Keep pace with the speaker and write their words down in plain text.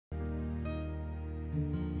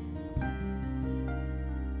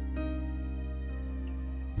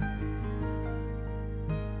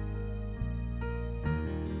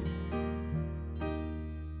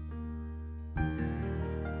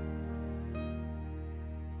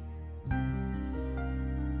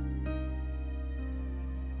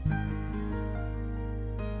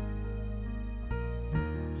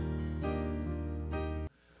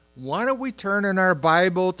Why don't we turn in our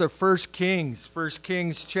Bible to 1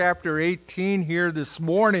 Kings chapter 18 here this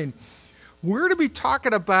morning. We're going to be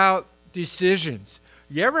talking about decisions.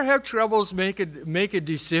 You ever have troubles making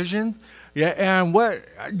decisions? Yeah, and what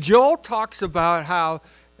Joel talks about how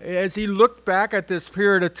as he looked back at this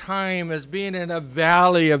period of time as being in a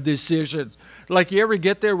valley of decisions. Like you ever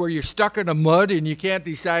get there where you're stuck in the mud and you can't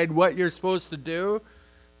decide what you're supposed to do?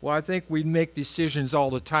 Well, I think we make decisions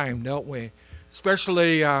all the time, don't we?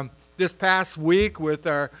 Especially this past week with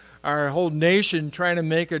our whole nation trying to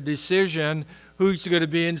make a decision who's going to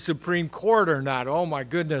be in Supreme Court or not. Oh my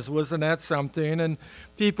goodness, wasn't that something? And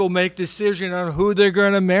people make decisions on who they're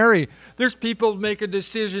going to marry. There's people making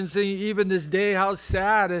decisions even this day, how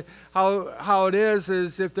sad, how it is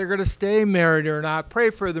if they're going to stay married or not.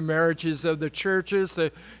 Pray for the marriages of the churches,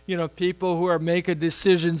 people who are making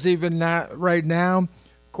decisions even not right now.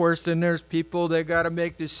 Of course, then there's people that got to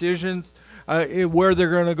make decisions where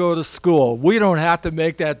they're going to go to school. We don't have to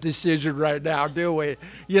make that decision right now, do we?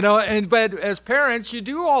 But as parents, you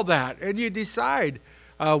do all that, and you decide.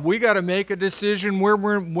 We got to make a decision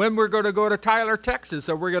when we're going to go to Tyler, Texas.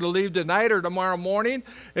 Are we going to leave tonight or tomorrow morning?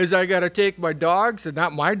 I got to take my dogs, and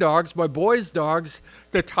not my dogs, my boys' dogs,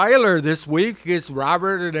 to Tyler this week. Because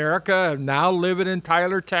Robert and Erica are now living in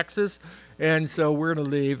Tyler, Texas. And so we're going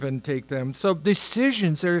to leave and take them. So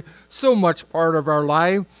decisions are so much part of our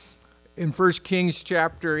life. In 1 Kings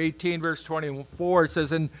chapter 18, verse 24, it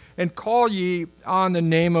says, And call ye on the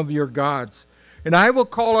name of your gods. And I will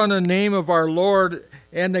call on the name of our Lord,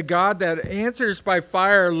 and the God that answers by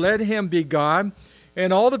fire, let him be God.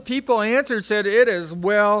 And all the people answered, said, It is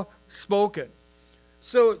well spoken.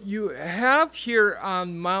 So you have here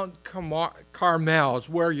on Mount Carmel is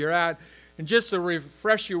where you're at. And just to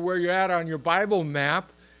refresh you where you're at on your Bible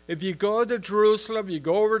map, if you go to Jerusalem, you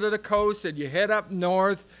go over to the coast and you head up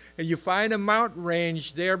north and you find a mountain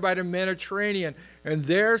range there by the Mediterranean. And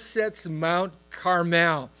there sits Mount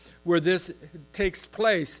Carmel where this takes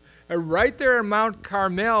place. And right there in Mount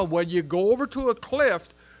Carmel, when you go over to a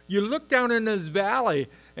cliff, you look down in this valley.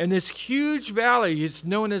 And this huge valley is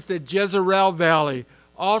known as the Jezreel Valley,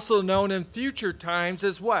 also known in future times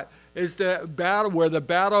as what? Is the battle where the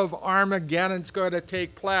Battle of Armageddon is going to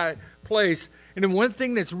take place. And then one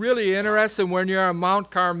thing that's really interesting when you're on Mount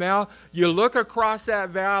Carmel, you look across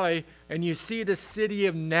that valley and you see the city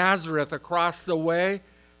of Nazareth across the way.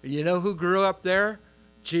 You know who grew up there?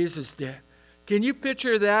 Jesus did. Can you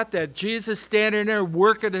picture that Jesus standing there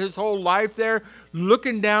working his whole life there,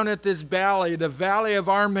 looking down at this valley, the Valley of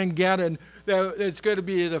Armageddon, it's going to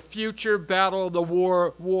be the future battle of the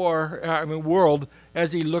world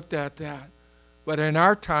as he looked at that. But in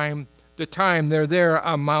our time, they're there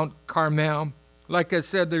on Mount Carmel. Like I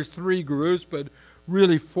said, there's 3 groups, but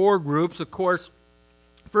really 4 groups. Of course,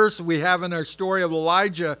 first we have in our story of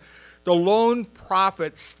Elijah, the lone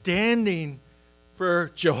prophet standing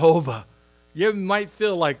for Jehovah. You might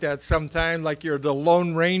feel like that sometimes, like you're the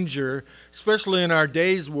Lone Ranger, especially in our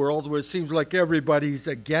day's world where it seems like everybody's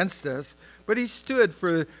against us. But he stood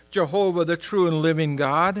for Jehovah, the true and living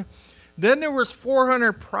God. Then there was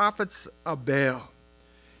 400 prophets of Baal.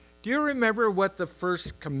 Do you remember what the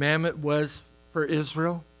first commandment was for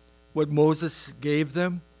Israel? What Moses gave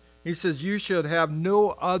them? He says, You should have no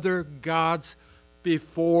other gods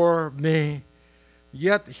before me.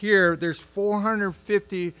 Yet here, there's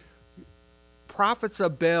 450 prophets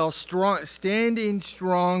of Baal standing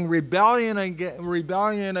strong, rebellion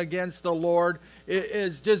against the Lord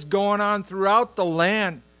is just going on throughout the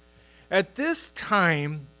land. At this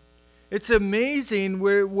time, it's amazing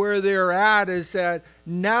where they're at is that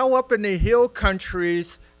now up in the hill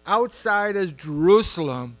countries outside of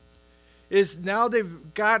Jerusalem, is now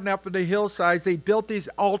they've gotten up in the hillsides. They built these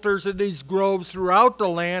altars and these groves throughout the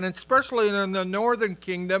land, and especially in the northern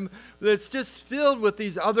kingdom, that's just filled with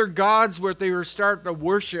these other gods where they were starting to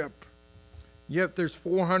worship. Yet there's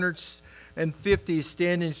 450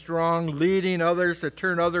 standing strong, leading others to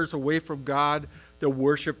turn others away from God to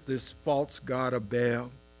worship this false god of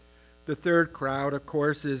Baal. The third crowd, of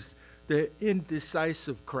course, is the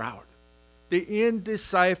indecisive crowd. The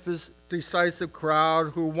indecisive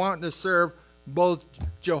crowd who want to serve both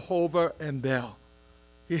Jehovah and Baal.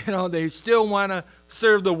 They still want to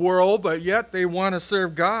serve the world, but yet they want to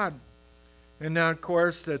serve God. And now, of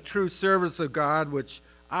course, the true service of God, which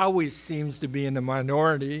always seems to be in the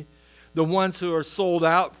minority, the ones who are sold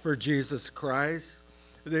out for Jesus Christ.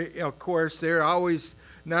 Of course, they're always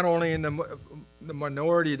not only in the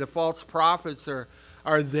minority, the false prophets are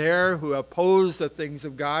there who oppose the things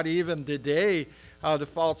of God. Even today, the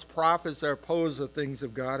false prophets are opposed to the things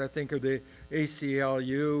of God. I think of the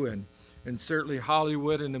ACLU and and certainly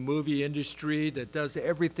Hollywood and the movie industry that does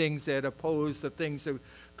everything that oppose the things of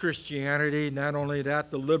Christianity. Not only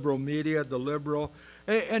that, the liberal media,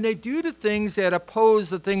 and they do the things that oppose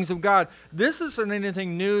the things of God. This isn't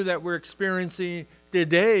anything new that we're experiencing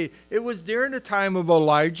today. It was during the time of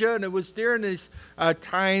Elijah, and it was during these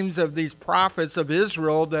times of these prophets of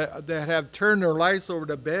Israel that have turned their lives over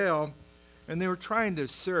to Baal, and they were trying to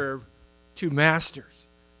serve two masters.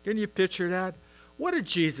 Can you picture that? What did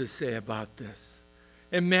Jesus say about this?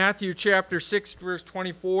 In Matthew chapter 6, verse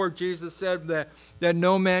 24, Jesus said that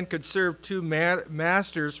no man could serve two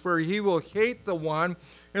masters, for he will hate the one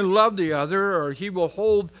and love the other, or he will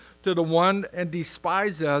hold to the one and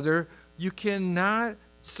despise the other. You cannot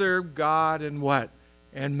serve God and what?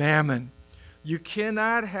 And mammon. You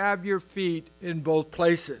cannot have your feet in both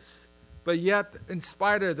places. But yet, in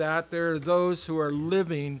spite of that, there are those who are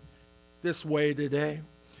living this way today.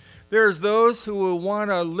 There's those who will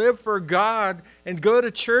want to live for God and go to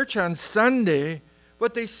church on Sunday,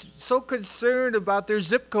 but they're so concerned about their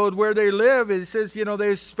zip code where they live. It says,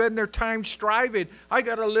 they spend their time striving. I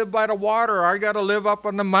got to live by the water. I got to live up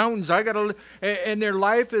on the mountains. And their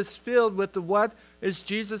life is filled with what? As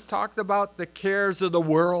Jesus talked about, the cares of the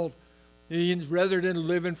world. Rather than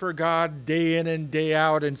living for God day in and day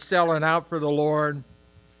out and selling out for the Lord,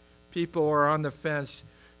 people are on the fence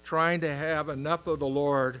trying to have enough of the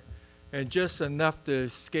Lord and just enough to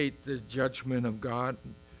escape the judgment of God,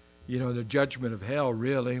 the judgment of hell,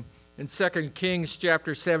 really. In 2 Kings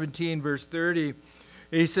chapter 17, verse 30,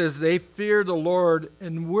 he says, they fear the Lord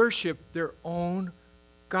and worship their own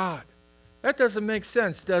God. That doesn't make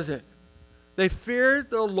sense, does it? They fear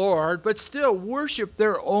the Lord, but still worship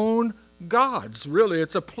their own gods. Really,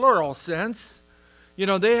 it's a plural sense.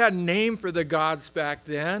 They had a name for the gods back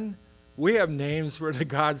then. We have names for the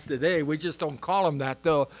gods today. We just don't call them that,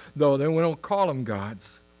 though. We don't call them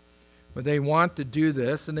gods. But they want to do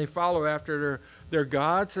this, and they follow after their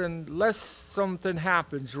gods unless something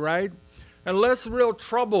happens, right? Unless real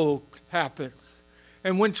trouble happens.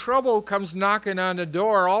 And when trouble comes knocking on the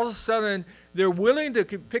door, all of a sudden they're willing to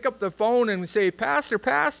pick up the phone and say,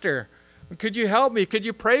 Pastor, could you help me? Could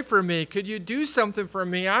you pray for me? Could you do something for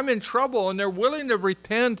me? I'm in trouble. And they're willing to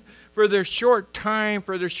repent for their short time,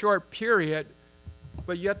 for their short period.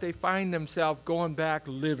 But yet they find themselves going back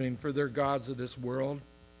living for their gods of this world.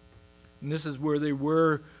 And this is where they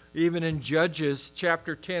were even in Judges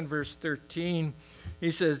chapter 10, verse 13.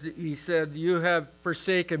 He said, you have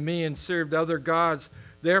forsaken me and served other gods.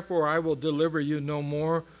 Therefore I will deliver you no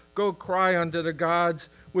more. Go cry unto the gods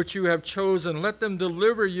which you have chosen. Let them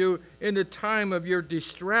deliver you in the time of your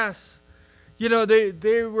distress.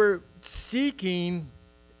 They were seeking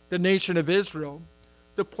the nation of Israel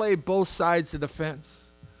to play both sides of the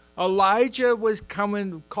fence. Elijah was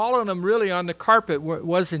calling them really on the carpet,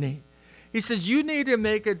 wasn't he? He says, you need to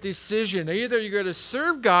make a decision. Either you're going to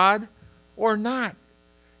serve God or not.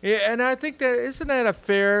 And I think isn't that a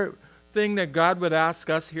fair thing that God would ask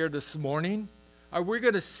us here this morning? Are we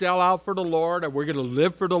going to sell out for the Lord? Are we going to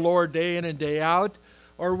live for the Lord day in and day out?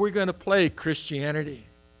 Or are we going to play Christianity?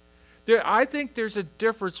 I think there's a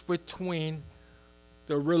difference between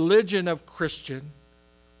the religion of Christians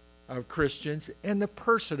and the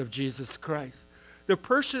person of Jesus Christ. The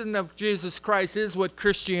person of Jesus Christ is what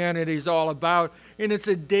Christianity is all about, and it's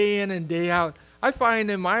a day in and day out. I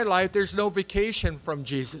find in my life there's no vacation from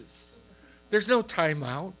Jesus. There's no time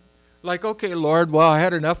out. Like, okay, Lord, well, I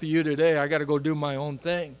had enough of you today. I got to go do my own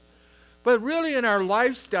thing. But really in our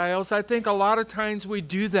lifestyles, I think a lot of times we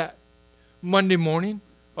do that. Monday morning,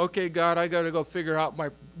 okay, God, I got to go figure out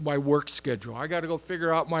my work schedule. I got to go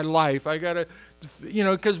figure out my life. I got to,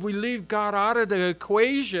 because we leave God out of the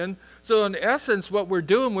equation. So in essence, what we're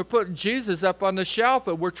doing, we're putting Jesus up on the shelf,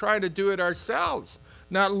 and we're trying to do it ourselves,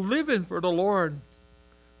 not living for the Lord,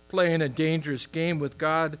 playing a dangerous game with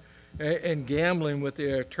God and gambling with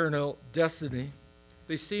their eternal destiny.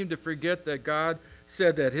 They seem to forget that God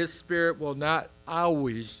said that his spirit will not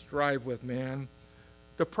always strive with man.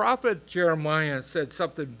 The prophet Jeremiah said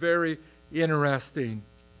something very interesting.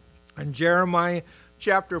 In Jeremiah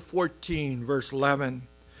chapter 14, verse 11,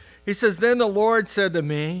 he says, then the Lord said to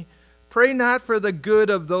me, pray not for the good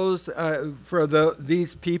of those,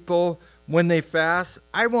 these people when they fast.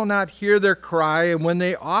 I will not hear their cry, and when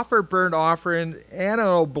they offer burnt offering and an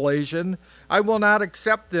oblation, I will not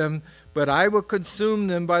accept them, but I will consume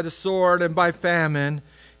them by the sword and by famine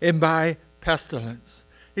and by pestilence.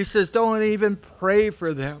 He says, don't even pray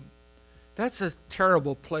for them. That's a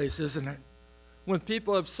terrible place, isn't it? When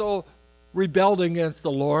people have so rebelled against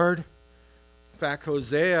the Lord, fact,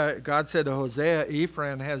 God said to Hosea,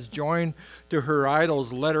 Ephraim has joined to her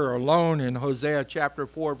idols, let her alone. In Hosea chapter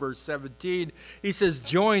 4, verse 17, he says,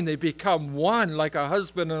 join, they become one, like a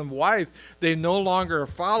husband and wife. They no longer are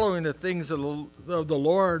following the things of the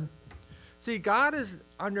Lord. See, God is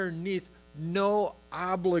underneath no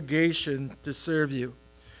obligation to serve you.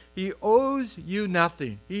 He owes you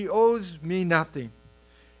nothing. He owes me nothing.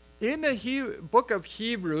 In the book of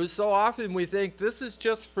Hebrews, so often we think this is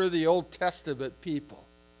just for the Old Testament people.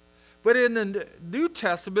 But in the New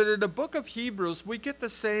Testament, in the book of Hebrews, we get the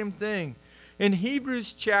same thing. In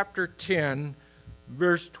Hebrews chapter 10,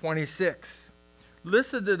 verse 26,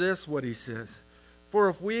 listen to this, what he says. For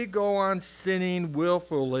if we go on sinning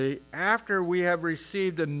willfully after we have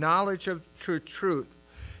received the knowledge of truth,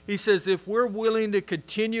 he says, if we're willing to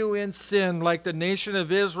continue in sin like the nation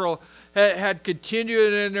of Israel had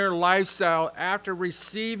continued in their lifestyle after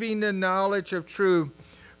receiving the knowledge of truth,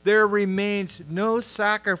 there remains no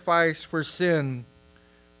sacrifice for sin,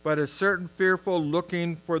 but a certain fearful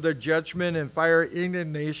looking for the judgment and fire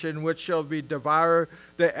indignation which shall be devour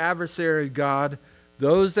the adversary God.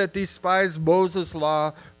 Those that despise Moses'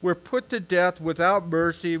 law were put to death without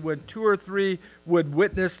mercy when 2 or 3 would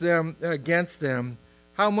witness them against them.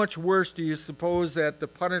 How much worse do you suppose that the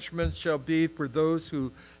punishment shall be for those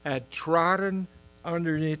who had trodden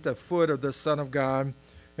underneath the foot of the Son of God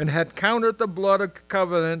and had counted the blood of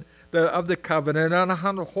the covenant an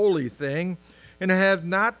unholy thing, and have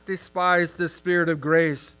not despised the Spirit of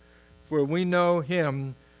grace? For we know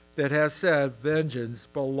him that has said, vengeance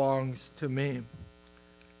belongs to me.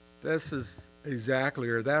 That's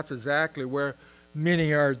exactly where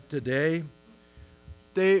many are today.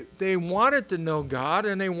 They wanted to know God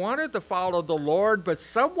and they wanted to follow the Lord, but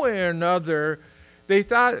some way or another, they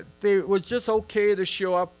thought it was just okay to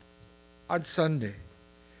show up on Sunday.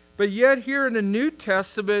 But yet here in the New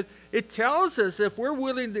Testament, it tells us if we're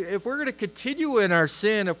going to continue in our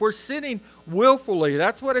sin, if we're sinning willfully,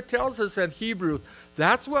 that's what it tells us in Hebrews.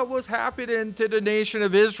 That's what was happening to the nation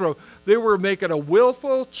of Israel. They were making a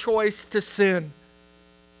willful choice to sin.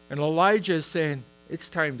 And Elijah is saying, it's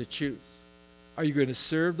time to choose. Are you going to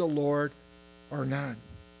serve the Lord or not?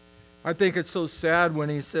 I think it's so sad when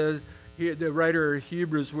he says, the writer of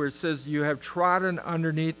Hebrews, where it says, you have trodden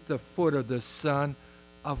underneath the foot of the Son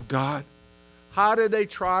of God. How did they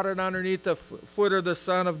trodden underneath the foot of the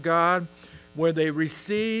Son of God? When they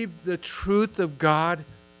received the truth of God,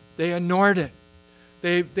 they ignored it.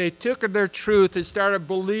 They took their truth and started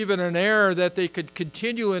believing an error that they could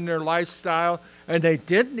continue in their lifestyle, and they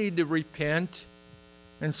didn't need to repent.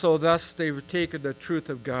 And so thus they've taken the truth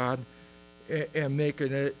of God and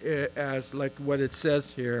making it as, like what it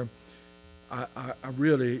says here, a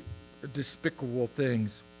really despicable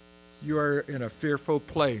things. You are in a fearful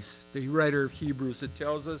place. The writer of Hebrews, it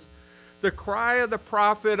tells us, the cry of the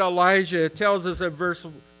prophet Elijah, it tells us in verse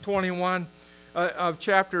 21 of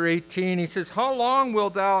chapter 18, he says, how long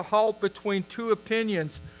wilt thou halt between two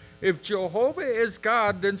opinions? If Jehovah is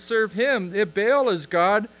God, then serve him. If Baal is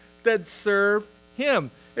God, then serve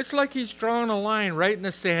him. It's like he's drawing a line right in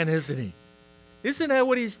the sand, isn't he? Isn't that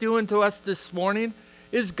what he's doing to us this morning?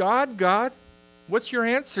 Is God God? What's your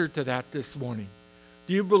answer to that this morning?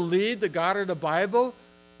 Do you believe the God of the Bible?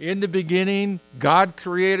 In the beginning, God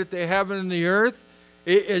created the heaven and the earth.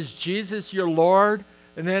 Is Jesus your Lord?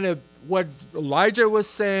 And then what Elijah was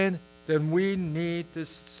saying, then we need to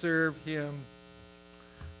serve him.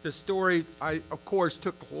 The story, of course,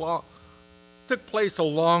 took place a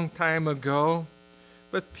long time ago.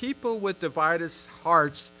 But people with divided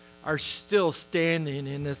hearts are still standing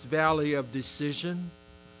in this valley of decision.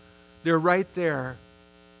 They're right there.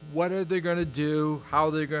 What are they going to do? How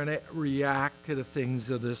are they going to react to the things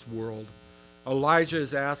of this world? Elijah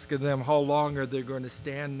is asking them how long are they going to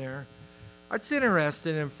stand there. It's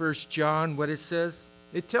interesting in 1 John what it says.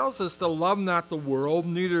 It tells us to love not the world,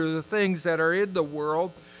 neither the things that are in the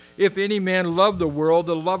world. If any man love the world,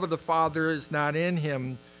 the love of the Father is not in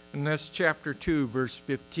him. And that's chapter 2, verse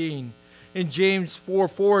 15. In James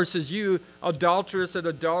 4:4 it says, you adulterous and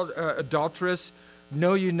adulteress,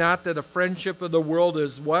 know you not that the friendship of the world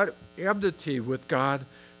is what? Enmity with God.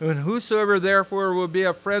 And whosoever therefore will be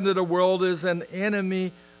a friend of the world is an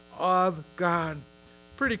enemy of God.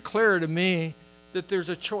 Pretty clear to me that there's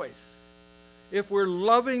a choice. If we're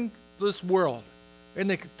loving this world and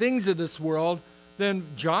the things of this world, then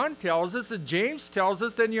John tells us, and James tells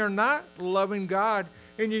us, then you're not loving God.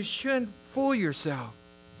 And you shouldn't fool yourself.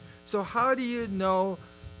 So how do you know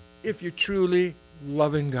if you're truly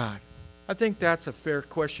loving God? I think that's a fair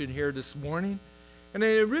question here this morning. And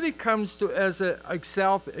it really comes to as a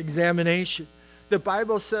self-examination. The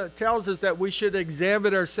Bible tells us that we should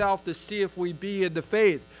examine ourselves to see if we be in the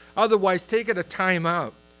faith. Otherwise, take it a time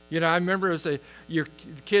out. You know, I remember as your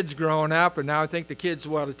kids growing up, and now I think the kids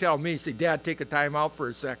want to tell me, say, Dad, take a time out for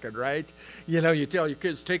a second, right? You know, you tell your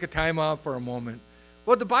kids, take a time out for a moment.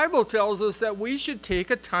 Well, the Bible tells us that we should take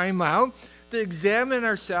a time out to examine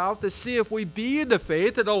ourselves to see if we be in the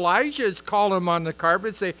faith. And Elijah is calling him on the carpet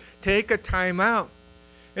and say, take a time out.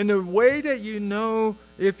 And the way that you know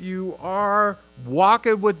if you are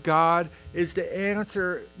walking with God is to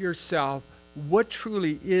answer yourself, what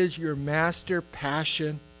truly is your master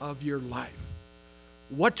passion of your life?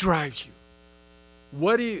 What drives you?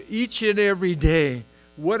 What do you, each and every day,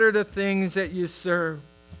 what are the things that you serve?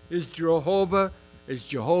 Is Jehovah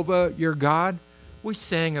your God? We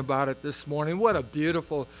sang about it this morning. What a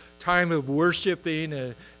beautiful time of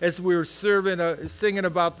worshiping as we were singing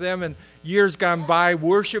about them in years gone by,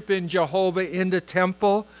 worshiping Jehovah in the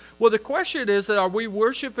temple. Well, the question is, are we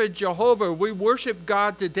worshiping Jehovah? We worship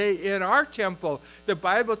God today in our temple. The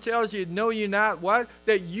Bible tells you, know you not what?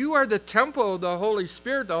 That you are the temple of the Holy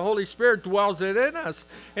Spirit. The Holy Spirit dwells in us,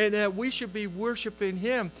 and that we should be worshiping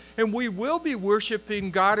Him. And we will be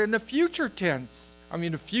worshiping God in the future tense. I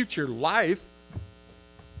mean, the future life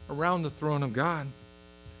around the throne of God.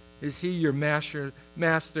 Is He your master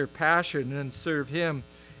passion, and serve Him?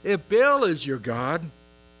 If Baal is your God,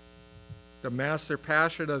 the master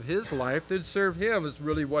passion of his life, then serve him, is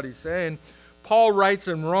really what he's saying. Paul writes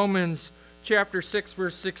in Romans chapter 6,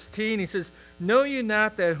 verse 16, he says, know you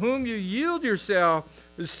not that whom you yield yourself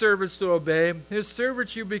as servants to obey, his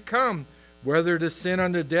servants you become, whether to sin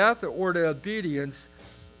unto death or to obedience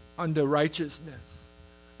unto righteousness.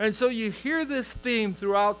 And so you hear this theme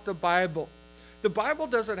throughout the Bible. The Bible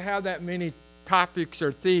doesn't have that many topics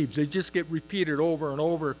or themes. They just get repeated over and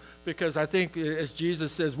over because I think, as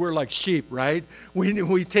Jesus says, we're like sheep, right?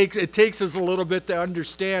 It takes us a little bit to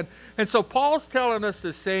understand. And so Paul's telling us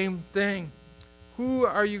the same thing. Who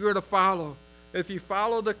are you going to follow? If you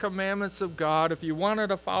follow the commandments of God, if you wanted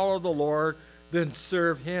to follow the Lord, then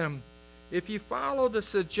serve Him. If you follow the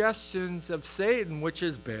suggestions of Satan, which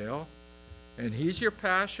is Baal, and he's your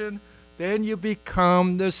passion, then you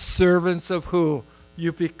become the servants of who?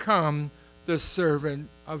 You become the servant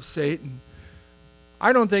of Satan.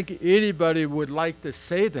 I don't think anybody would like to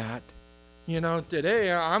say that. You know,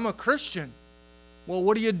 today I'm a Christian. Well,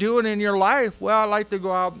 what are you doing in your life? Well, I like to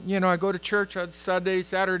go out. You know, I go to church on Sunday,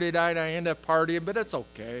 Saturday night, I end up partying, but it's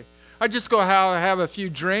okay. I just go have a few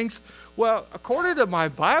drinks. Well, according to my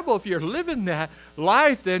Bible, if you're living that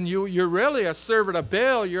life, then you're really a servant of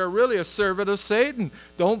Baal. You're really a servant of Satan.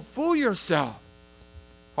 Don't fool yourself.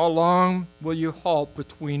 How long will you halt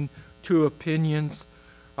between two opinions?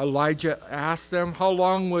 Elijah asked them, how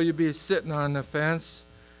long will you be sitting on the fence?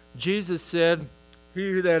 Jesus said,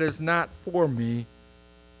 he that is not for me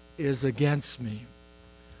is against me.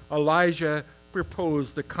 Elijah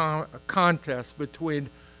proposed a contest between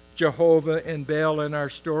Jehovah and Baal in our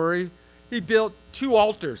story. He built 2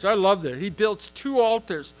 altars. I love that. He built 2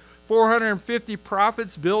 altars. 450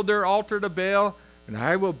 prophets build their altar to Baal, and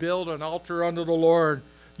I will build an altar unto the Lord.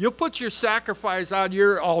 You'll put your sacrifice on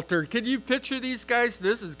your altar. Can you picture these guys?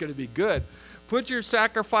 This is going to be good. Put your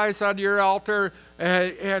sacrifice on your altar,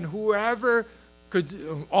 and whoever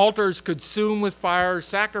altars consume with fire,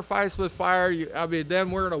 sacrifice with fire,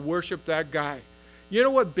 then we're going to worship that guy. You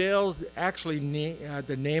know what Baal's actually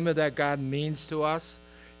the name of that God means to us?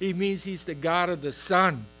 He means he's the God of the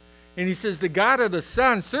sun. And he says, the God of the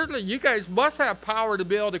sun, certainly you guys must have power to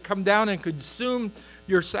be able to come down and consume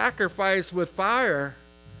your sacrifice with fire.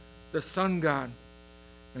 The sun god.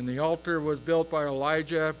 And the altar was built by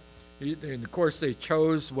Elijah. And of course, they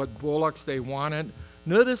chose what bullocks they wanted.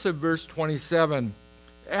 Notice in verse 27,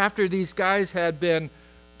 after these guys had been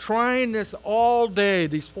trying this all day,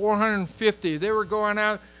 these 450, they were going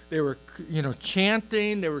out, they were,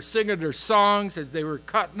 chanting, they were singing their songs as they were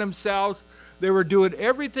cutting themselves. They were doing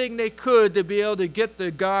everything they could to be able to get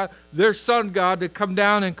their sun god to come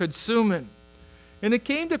down and consume it. And it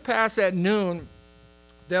came to pass at noon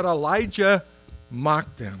that Elijah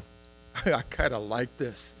mocked them. I kind of like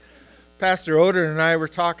this. Pastor Odin and I were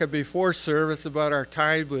talking before service about our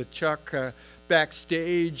time with Chuck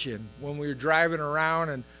backstage and when we were driving around,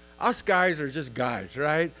 and us guys are just guys,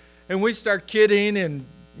 right? And we start kidding and,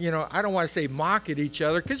 I don't want to say mock at each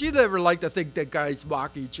other because you never like to think that guys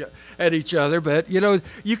mock at each other, but,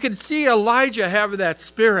 you can see Elijah having that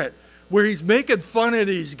spirit where he's making fun of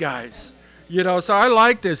these guys. So I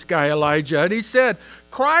like this guy, Elijah. And he said,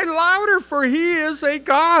 cry louder, for he is a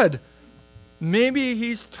God. Maybe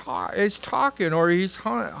he's talking, or he's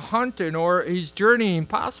hunting, or he's journeying,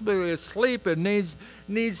 possibly asleep, and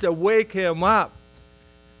needs to wake him up.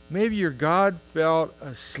 Maybe your God fell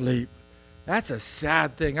asleep. That's a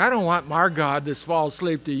sad thing. I don't want our God to fall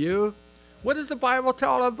asleep to you. What does the Bible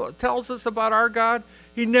tells us about our God?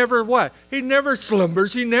 He never what? He never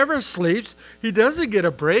slumbers. He never sleeps. He doesn't get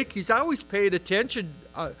a break. He's always paid attention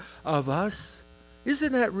of us.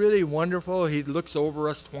 Isn't that really wonderful? He looks over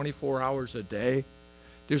us 24 hours a day.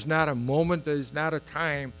 There's not a moment, there's not a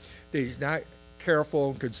time that he's not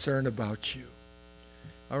careful and concerned about you.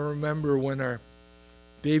 I remember when our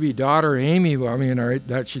baby daughter Amy,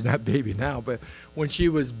 she's not baby now, but when she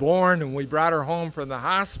was born and we brought her home from the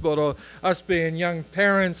hospital, us being young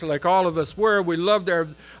parents like all of us were, we loved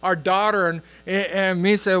our daughter, and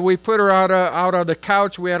Misa, we put her out on the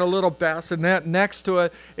couch. We had a little bassinet next to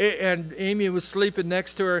it, and Amy was sleeping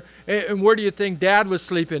next to her. And where do you think Dad was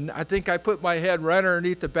sleeping? I think I put my head right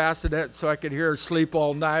underneath the bassinet so I could hear her sleep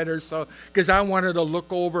all night or so, because I wanted to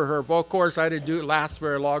look over her. Well, of course, I didn't last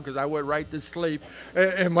very long because I went right to sleep.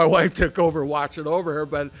 And my wife took over watching over her,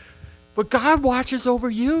 but God watches over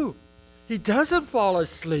you. He doesn't fall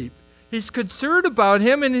asleep. He's concerned about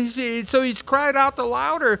him, and so he's cried out the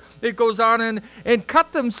louder. It goes on and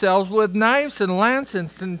cut themselves with knives and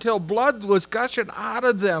lances until blood was gushing out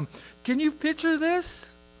of them. Can you picture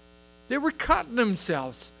this? They were cutting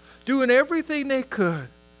themselves, doing everything they could.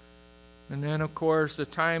 And then, of course, the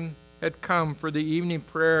time had come for the evening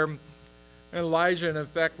prayer. Elijah, in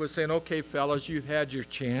effect, was saying, okay, fellas, you've had your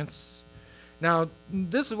chance. Now,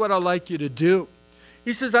 this is what I'd like you to do.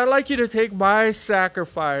 He says, I'd like you to take my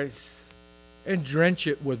sacrifice and drench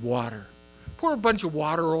it with water. Pour a bunch of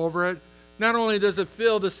water over it. Not only does it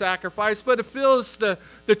fill the sacrifice, but it fills the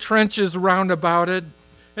trenches round about it.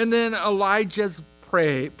 And then Elijah's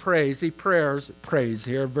prays. He prays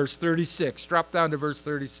here, verse 36. Drop down to verse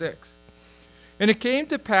 36. And it came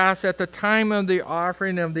to pass at the time of the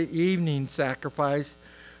offering of the evening sacrifice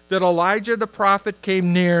that Elijah the prophet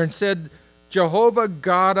came near and said, Jehovah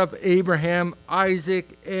God of Abraham,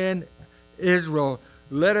 Isaac, and Israel,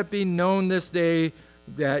 let it be known this day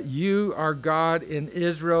that you are God in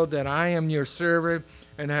Israel, that I am your servant,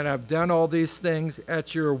 and that I've done all these things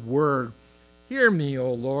at your word. Hear me,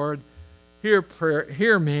 O Lord,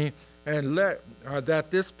 hear me, and let that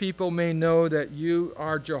this people may know that you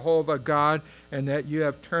are Jehovah God, and that you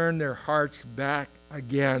have turned their hearts back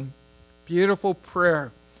again. Beautiful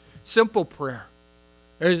prayer, simple prayer.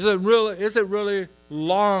 Is it really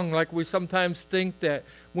long like we sometimes think that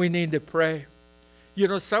we need to pray? You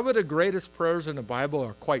know, some of the greatest prayers in the Bible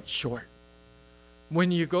are quite short.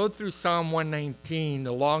 When you go through Psalm 119,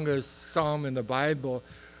 the longest psalm in the Bible,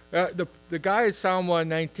 the guy in Psalm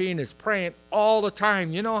 119 is praying all the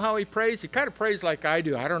time. You know how he prays? He kind of prays like I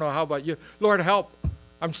do. I don't know how about you. Lord, help.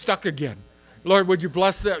 I'm stuck again. Lord, would you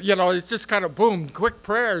bless them? You know, it's just kind of boom, quick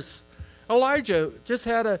prayers. Elijah just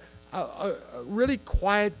had a really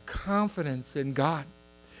quiet confidence in God.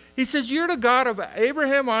 He says, you're the God of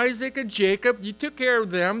Abraham, Isaac, and Jacob. You took care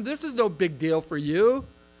of them. This is no big deal for you.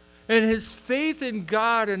 And his faith in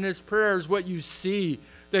God and his prayer is what you see.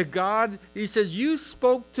 That God, he says, you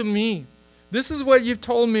spoke to me. This is what you've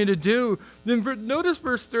told me to do. Then notice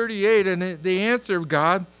verse 38 and the answer of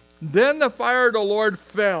God. Then the fire of the Lord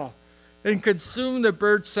fell and consumed the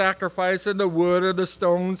burnt sacrifice and the wood and the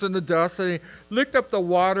stones and the dust. And he licked up the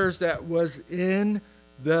waters that was in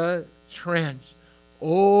the trench.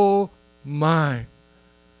 Oh my.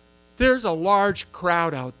 There's a large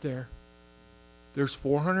crowd out there. There's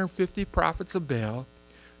 450 prophets of Baal.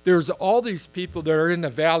 There's all these people that are in the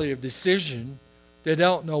valley of decision. They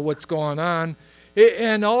don't know what's going on.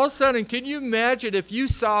 And all of a sudden, can you imagine if you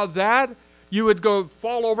saw that, you would go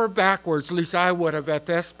fall over backwards. At least I would have at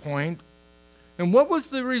this point. And what was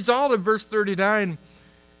the result of verse 39?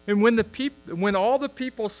 And when all the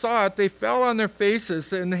people saw it, they fell on their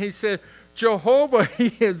faces. And he said, Jehovah,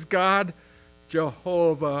 he is God.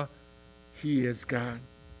 Jehovah, he is God.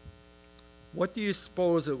 What do you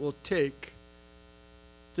suppose it will take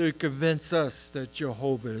to convince us that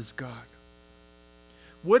Jehovah is God?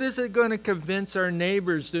 What is it going to convince our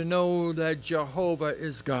neighbors to know that Jehovah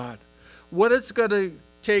is God? What is it going to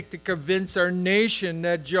take to convince our nation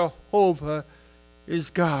that Jehovah is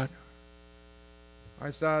God?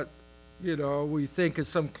 I thought, we think of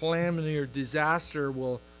some calamity or disaster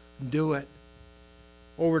will do it.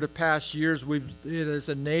 Over the past years, as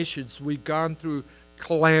a nation, we've gone through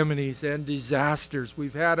calamities and disasters.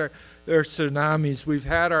 We've had our tsunamis. We've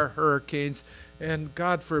had our hurricanes. And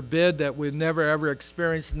God forbid that we never ever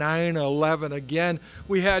experience 9/11 again.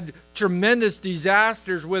 We had tremendous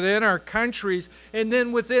disasters within our countries and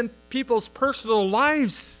then within people's personal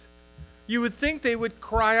lives. You would think they would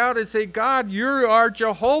cry out and say, God, you're our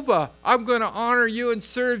Jehovah. I'm going to honor you and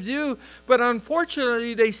serve you. But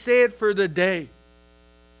unfortunately, they say it for the day.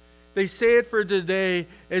 They say it for today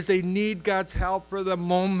as they need God's help for the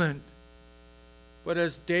moment. But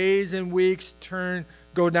as days and weeks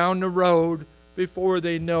go down the road, before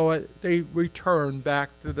they know it, they return back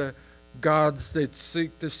to the gods they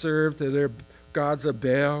seek to serve, to their gods of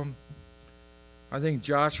Baal. I think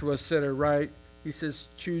Joshua said it right. He says,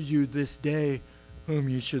 choose you this day whom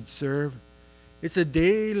you should serve. It's a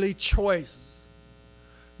daily choice.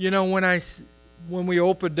 You know, when we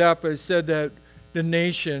opened up, I said that the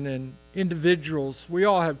nation and individuals, we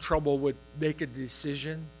all have trouble with making a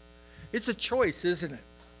decision. It's a choice, isn't it?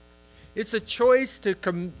 It's a choice to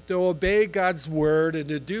obey God's word and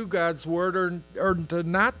to do God's word or to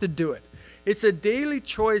not to do it. It's a daily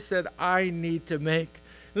choice that I need to make.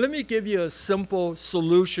 Let me give you a simple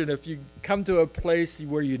solution if you come to a place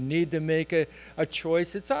where you need to make a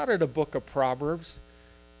choice. It's out of the book of Proverbs,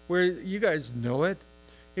 where you guys know it.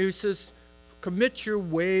 It says, commit your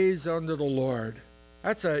ways unto the Lord.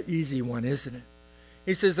 That's an easy one, isn't it?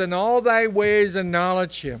 He says, in all thy ways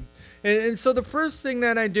acknowledge him. And so the first thing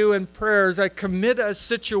that I do in prayer is I commit a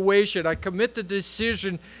situation. I commit the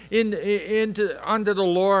decision unto the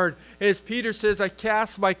Lord. As Peter says, I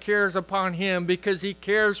cast my cares upon him because he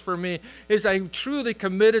cares for me. As I truly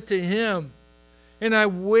commit it to him. And I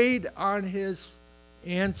wait on his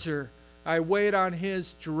answer. I wait on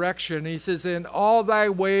his direction. He says, in all thy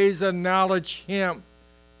ways acknowledge him.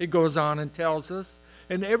 It goes on and tells us.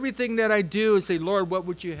 And everything that I do is say, Lord, what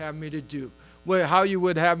would you have me to do? How you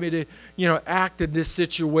would have me to, act in this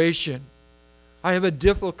situation. I have a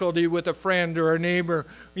difficulty with a friend or a neighbor.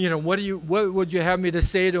 What would you have me to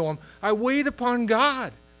say to him? I wait upon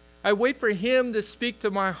God. I wait for him to speak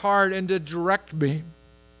to my heart and to direct me.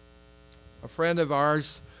 A friend of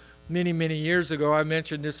ours, many, many years ago, I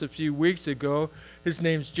mentioned this a few weeks ago. His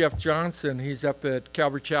name's Jeff Johnson. He's up at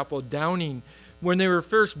Calvary Chapel, Downing. When they were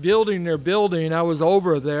first building their building, I was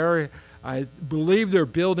over there. I believe their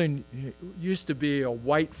building used to be a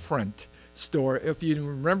white front store. If you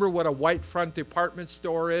remember what a white front department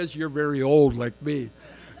store is, you're very old like me.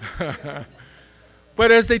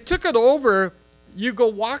 But as they took it over, you go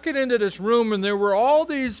walking into this room and there were all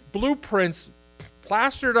these blueprints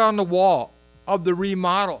plastered on the wall of the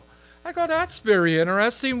remodel. I go, that's very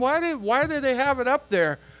interesting. Why did they have it up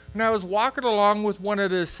there? And I was walking along with one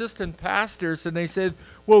of the assistant pastors, and they said,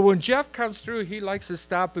 well, when Jeff comes through, he likes to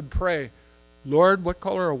stop and pray. Lord, what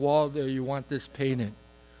color of wall do you want this painted?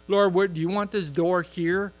 Lord, do you want this door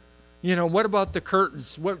here? What about the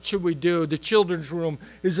curtains? What should we do? The children's room,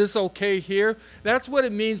 is this okay here? That's what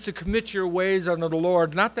it means to commit your ways unto the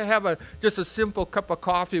Lord, not to have just a simple cup of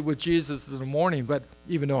coffee with Jesus in the morning, but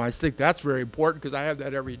even though I think that's very important because I have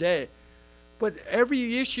that every day. But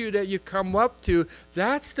every issue that you come up to,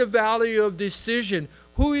 that's the value of decision.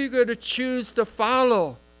 Who are you going to choose to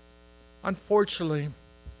follow? Unfortunately,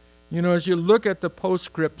 as you look at the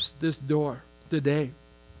postscripts this door today,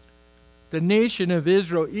 the nation of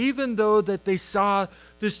Israel, even though that they saw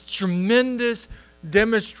this tremendous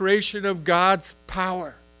demonstration of God's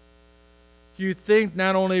power, you think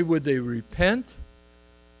not only would they repent,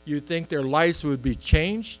 you think their lives would be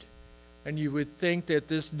changed, and you would think that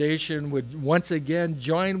this nation would once again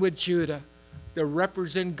join with Judah to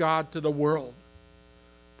represent God to the world.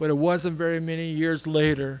 But it wasn't very many years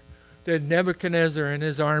later that Nebuchadnezzar and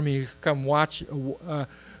his army come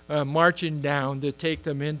marching down to take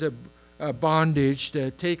them into bondage,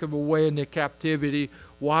 to take them away into captivity.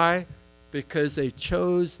 Why? Because they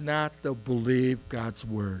chose not to believe God's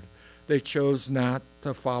word. They chose not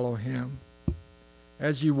to follow him.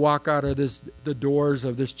 As you walk out of the doors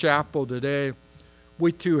of this chapel today,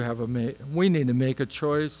 we too we need to make a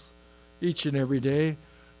choice each and every day.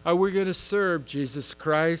 Are we going to serve Jesus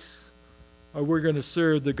Christ? Are we going to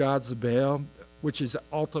serve the gods of Baal, which is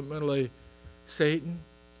ultimately Satan?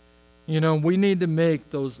 We need to make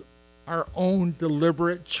our own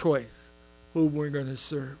deliberate choice who we're going to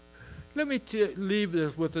serve. Let me leave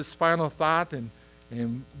this with this final thought, and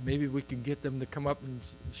maybe we can get them to come up and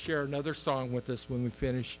share another song with us when we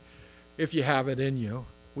finish, if you have it in you.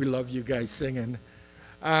 We love you guys singing.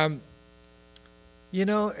 As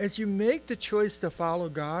you make the choice to follow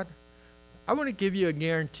God, I want to give you a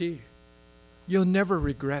guarantee. You'll never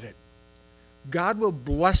regret it. God will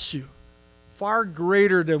bless you far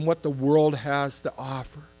greater than what the world has to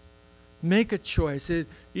offer. Make a choice.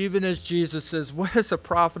 Even as Jesus says, what is the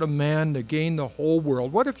profit of man to gain the whole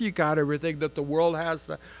world? What if you got everything that the world has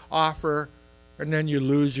to offer and then you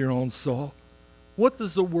lose your own soul? what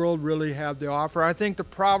does the world really have to offer? I think the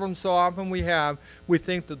problem so often we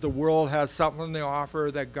think that the world has something to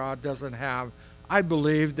offer that God doesn't have. I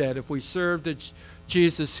believe that if we serve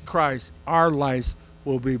Jesus Christ, our lives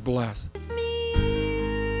will be blessed.